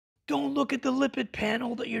Don't look at the lipid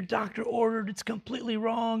panel that your doctor ordered. It's completely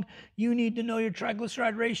wrong. You need to know your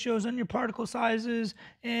triglyceride ratios and your particle sizes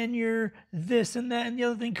and your this and that and the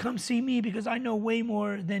other thing. Come see me because I know way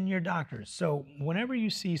more than your doctors. So whenever you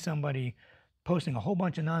see somebody posting a whole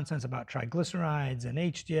bunch of nonsense about triglycerides and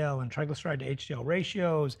HDL and triglyceride to HDL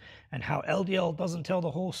ratios and how LDL doesn't tell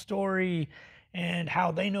the whole story and how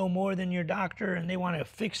they know more than your doctor and they want to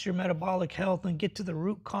fix your metabolic health and get to the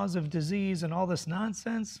root cause of disease and all this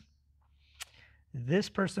nonsense, this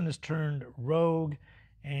person has turned rogue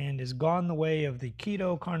and has gone the way of the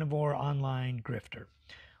keto carnivore online grifter.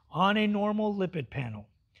 On a normal lipid panel,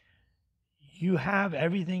 you have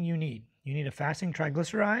everything you need. You need a fasting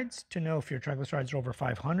triglycerides to know if your triglycerides are over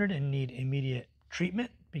 500 and need immediate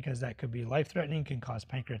treatment because that could be life-threatening, can cause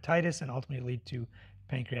pancreatitis, and ultimately lead to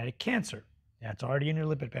pancreatic cancer. That's already in your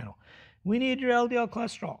lipid panel. We need your LDL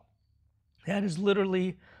cholesterol. That is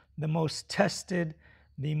literally the most tested,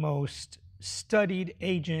 the most studied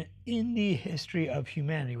agent in the history of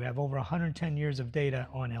humanity. We have over 110 years of data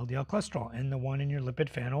on LDL cholesterol, and the one in your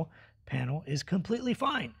lipid panel is completely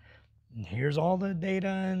fine. And here's all the data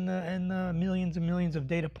and the millions and millions of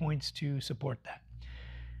data points to support that.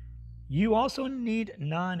 You also need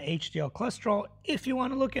non-HDL cholesterol if you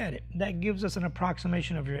want to look at it. That gives us an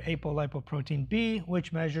approximation of your apolipoprotein B,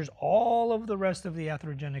 which measures all of the rest of the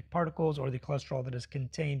atherogenic particles or the cholesterol that is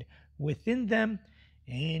contained within them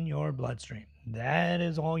in your bloodstream. That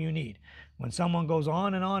is all you need. When someone goes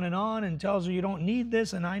on and on and on and tells you you don't need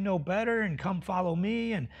this and I know better and come follow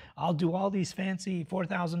me and I'll do all these fancy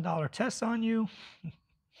 $4,000 tests on you,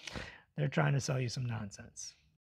 they're trying to sell you some nonsense.